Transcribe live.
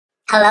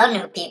Hello,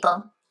 new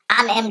people.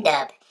 I'm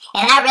M-Dub,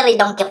 and I really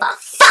don't give a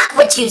fuck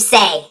what you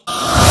say.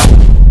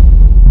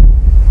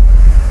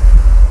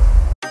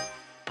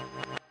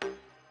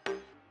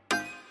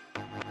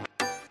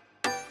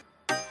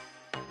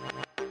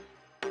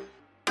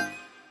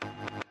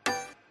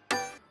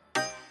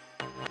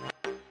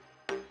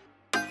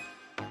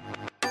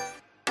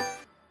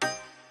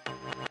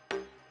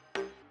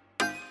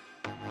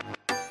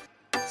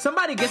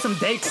 Somebody get some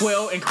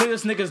Dayquil and clear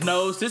this nigga's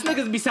nose. This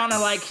nigga's be sounding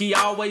like he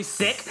always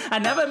sick. I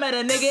never met a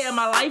nigga in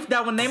my life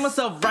that would name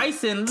himself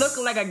Rice and look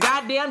like a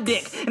goddamn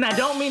dick. And I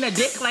don't mean a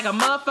dick like a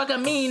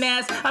motherfucking mean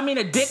ass. I mean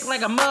a dick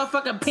like a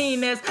motherfucking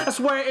penis. I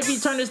swear if you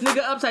turn this nigga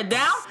upside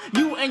down,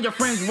 you and your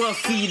friends will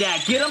see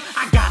that. Get him?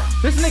 I got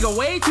him. This nigga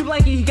way too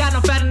lanky, he got no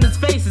fat in his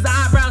face. His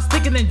eyebrows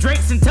thicker than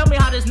Drake's, and tell me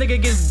how this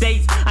nigga gets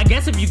dates. I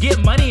guess if you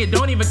get money, it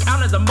don't even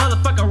count as a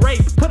motherfucking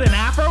rape. Put an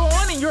afro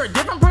on and you're a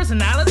different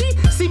personality?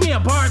 See me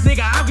in bars,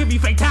 nigga, I'll give you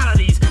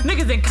fatalities.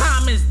 Niggas in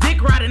comments,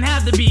 dick riding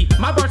have to be.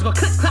 My bars go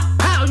click, clap,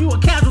 pow, you a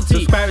casualty.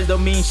 Subscribers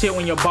don't mean shit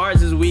when your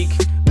bars is weak.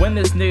 When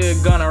this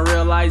nigga gonna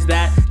realize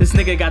that? This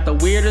nigga got the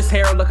weirdest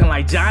hair looking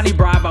like Johnny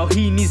Bravo.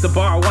 He needs to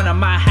borrow one of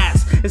my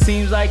hats. It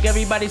seems like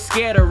everybody's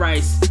scared of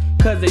Rice,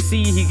 cause they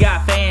see he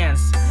got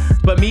fans.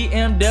 But me,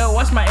 M-Dub,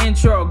 watch my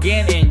intro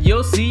again and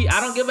you'll see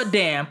I don't give a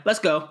damn. Let's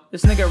go.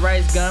 This nigga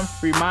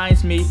Ricegum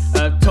reminds me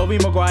of Tobey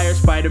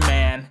Maguire's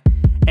Spider-Man.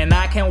 And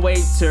I can't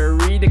wait to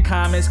read the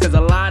comments cause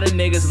a lot of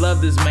niggas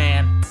love this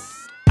man.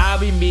 I'll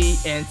be me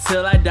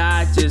until I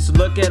die, just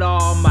look at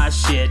all my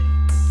shit.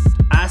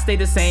 I stay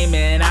the same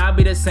and I'll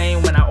be the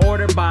same when I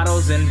order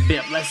bottles and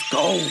VIP. Let's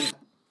go.